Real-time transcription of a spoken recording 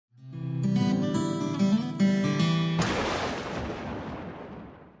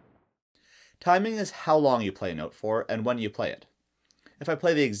Timing is how long you play a note for and when you play it. If I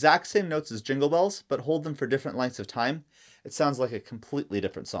play the exact same notes as Jingle Bells, but hold them for different lengths of time, it sounds like a completely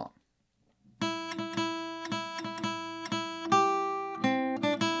different song.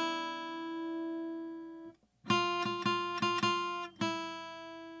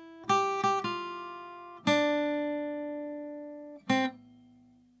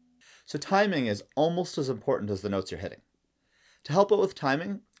 So timing is almost as important as the notes you're hitting. To help out with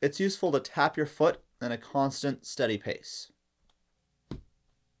timing, it's useful to tap your foot in a constant, steady pace.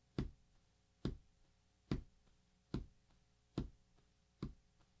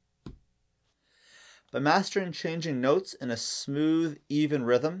 By mastering changing notes in a smooth, even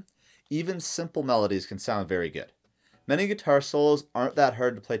rhythm, even simple melodies can sound very good. Many guitar solos aren't that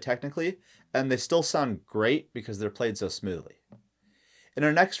hard to play technically, and they still sound great because they're played so smoothly. In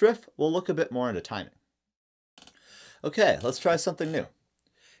our next riff, we'll look a bit more into timing. Okay, let's try something new.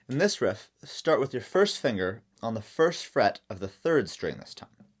 In this riff, start with your first finger on the first fret of the third string this time.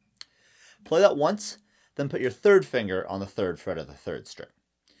 Play that once, then put your third finger on the third fret of the third string.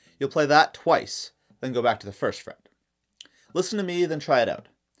 You'll play that twice, then go back to the first fret. Listen to me, then try it out.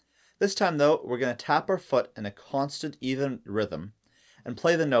 This time though, we're going to tap our foot in a constant, even rhythm and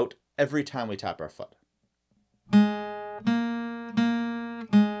play the note every time we tap our foot.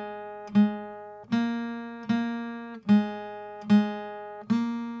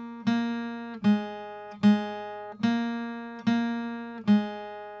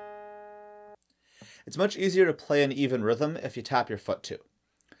 It's much easier to play an even rhythm if you tap your foot too.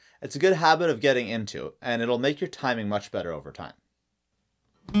 It's a good habit of getting into, and it'll make your timing much better over time.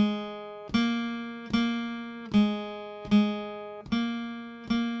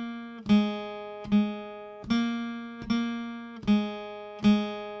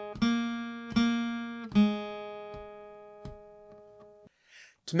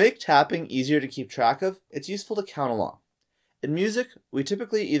 To make tapping easier to keep track of, it's useful to count along. In music, we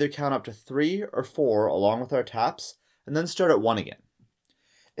typically either count up to 3 or 4 along with our taps, and then start at 1 again.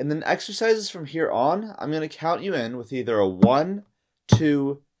 In the exercises from here on, I'm going to count you in with either a 1,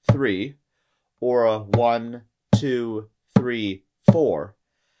 2, 3, or a 1, 2, 3, 4,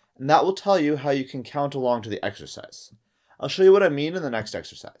 and that will tell you how you can count along to the exercise. I'll show you what I mean in the next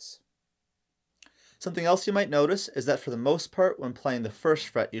exercise. Something else you might notice is that for the most part, when playing the first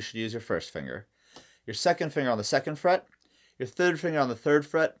fret, you should use your first finger, your second finger on the second fret, your third finger on the third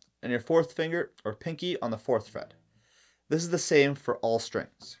fret, and your fourth finger or pinky on the fourth fret. This is the same for all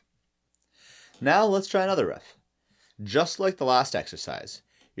strings. Now let's try another riff. Just like the last exercise,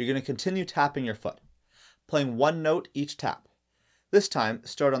 you're going to continue tapping your foot, playing one note each tap. This time,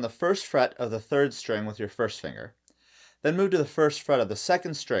 start on the first fret of the third string with your first finger, then move to the first fret of the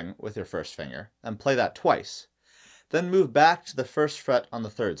second string with your first finger, and play that twice. Then move back to the first fret on the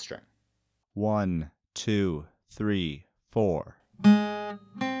third string. 1, 2, 3, 4.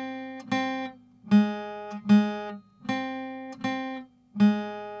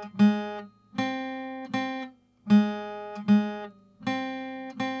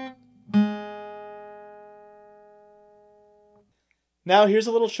 Now here's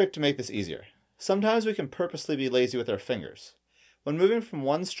a little trick to make this easier. Sometimes we can purposely be lazy with our fingers. When moving from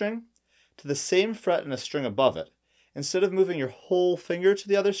one string to the same fret in a string above it, instead of moving your whole finger to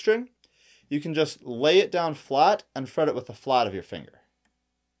the other string, you can just lay it down flat and fret it with the flat of your finger.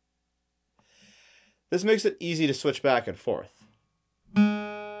 This makes it easy to switch back and forth.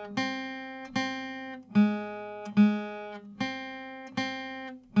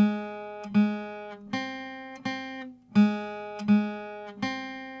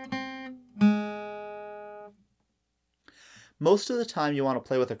 Most of the time you want to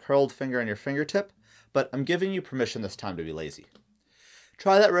play with a curled finger on your fingertip, but I'm giving you permission this time to be lazy.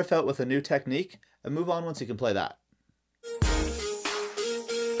 Try that riff out with a new technique and move on once you can play that.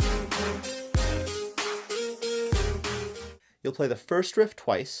 You'll play the first riff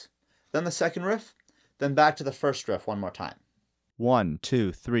twice, then the second riff, then back to the first riff one more time. 1,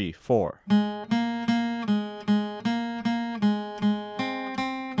 2, 3, 4.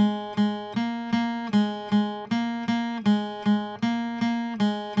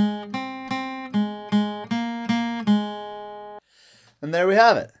 And there we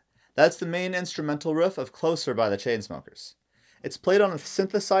have it. That's the main instrumental riff of Closer by the Chainsmokers. It's played on a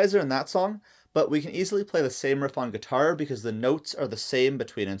synthesizer in that song, but we can easily play the same riff on guitar because the notes are the same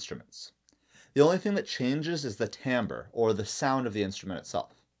between instruments. The only thing that changes is the timbre, or the sound of the instrument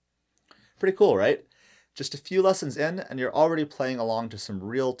itself. Pretty cool, right? Just a few lessons in, and you're already playing along to some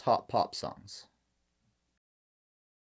real top pop songs.